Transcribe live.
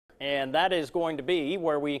and that is going to be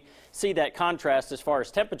where we see that contrast as far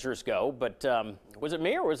as temperatures go. But was it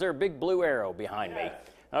me, or was there a big blue arrow behind me?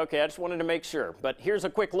 Okay, I just wanted to make sure. But here's a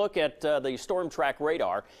quick look at the storm track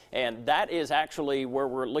radar, and that is actually where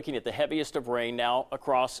we're looking at the heaviest of rain now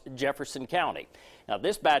across Jefferson County. Now,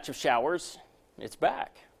 this batch of showers, it's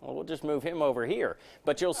back. Well, we'll just move him over here.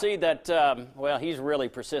 But you'll see that, well, he's really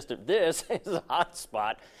persistent. This is a hot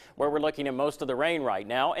spot where we're looking at most of the rain right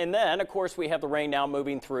now. And then, of course, we have the rain now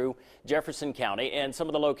moving through Jefferson County and some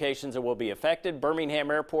of the locations that will be affected. Birmingham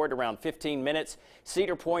Airport around 15 minutes,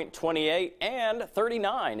 Cedar Point 28, and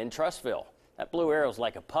 39 in Trussville. That blue arrow's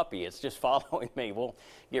like a puppy. It's just following me. We'll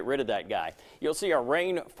get rid of that guy. You'll see our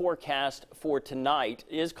rain forecast for tonight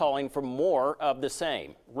is calling for more of the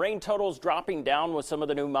same. Rain totals dropping down with some of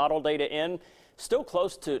the new model data in. Still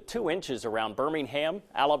close to 2 inches around Birmingham,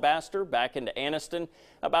 Alabaster, back into Anniston,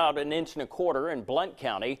 about 1.25 inches in Blount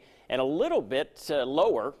County, and a little bit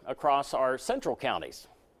lower across our central counties.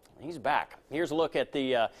 He's back. Here's a look at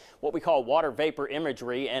the what we call water vapor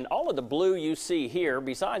imagery, and all of the blue you see here,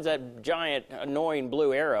 besides that giant annoying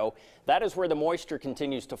blue arrow, that is where the moisture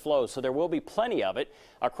continues to flow. So there will be plenty of it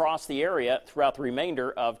across the area throughout the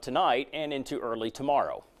remainder of tonight and into early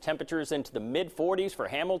tomorrow. Temperatures into the mid-40s for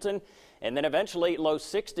Hamilton, and then eventually low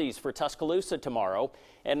 60s for Tuscaloosa tomorrow.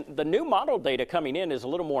 And the new model data coming in is a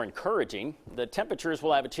little more encouraging. The temperatures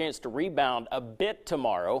will have a chance to rebound a bit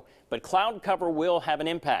tomorrow, but cloud cover will have an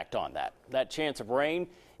impact on that. That chance of rain,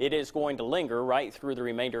 it is going to linger right through the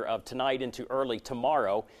remainder of tonight into early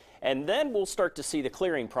tomorrow. And then we'll start to see the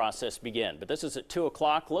clearing process begin. But this is at 2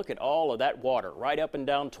 o'clock. Look at all of that water right up and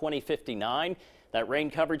down 2059. That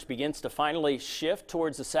rain coverage begins to finally shift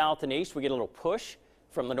towards the south and east. We get a little push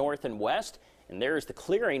from the north and west, and there's the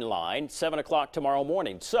clearing line, 7 o'clock tomorrow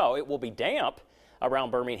morning. So it will be damp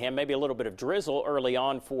around Birmingham, maybe a little bit of drizzle early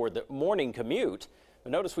on for the morning commute.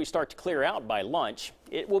 But notice we start to clear out by lunch.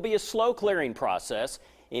 It will be a slow clearing process,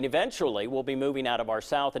 and eventually we'll be moving out of our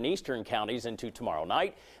south and eastern counties into tomorrow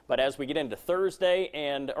night. But as we get into Thursday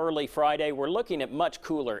and early Friday, we're looking at much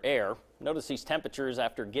cooler air. Notice these temperatures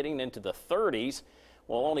after getting into the 30s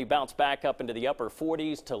will only bounce back up into the upper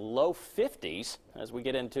 40s to low 50s as we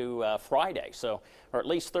get into Friday, so, or at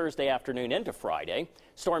least Thursday afternoon into Friday.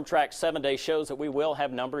 Storm Track 7-day shows that we will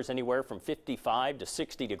have numbers anywhere from 55 to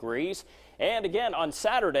 60 degrees. And again, on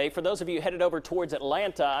Saturday, for those of you headed over towards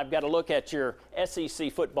Atlanta, I've got to look at your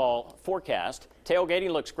SEC football forecast.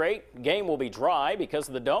 Tailgating looks great. Game will be dry because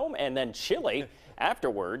of the dome, and then chilly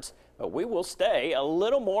afterwards. But we will stay a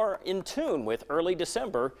little more in tune with early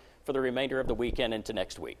December for the remainder of the weekend into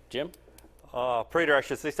next week. Jim? Prater, I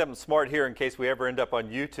should say something smart here in case we ever end up on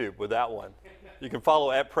YouTube with that one. You can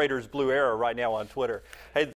follow at Prater's Blue Arrow right now on Twitter. Hey.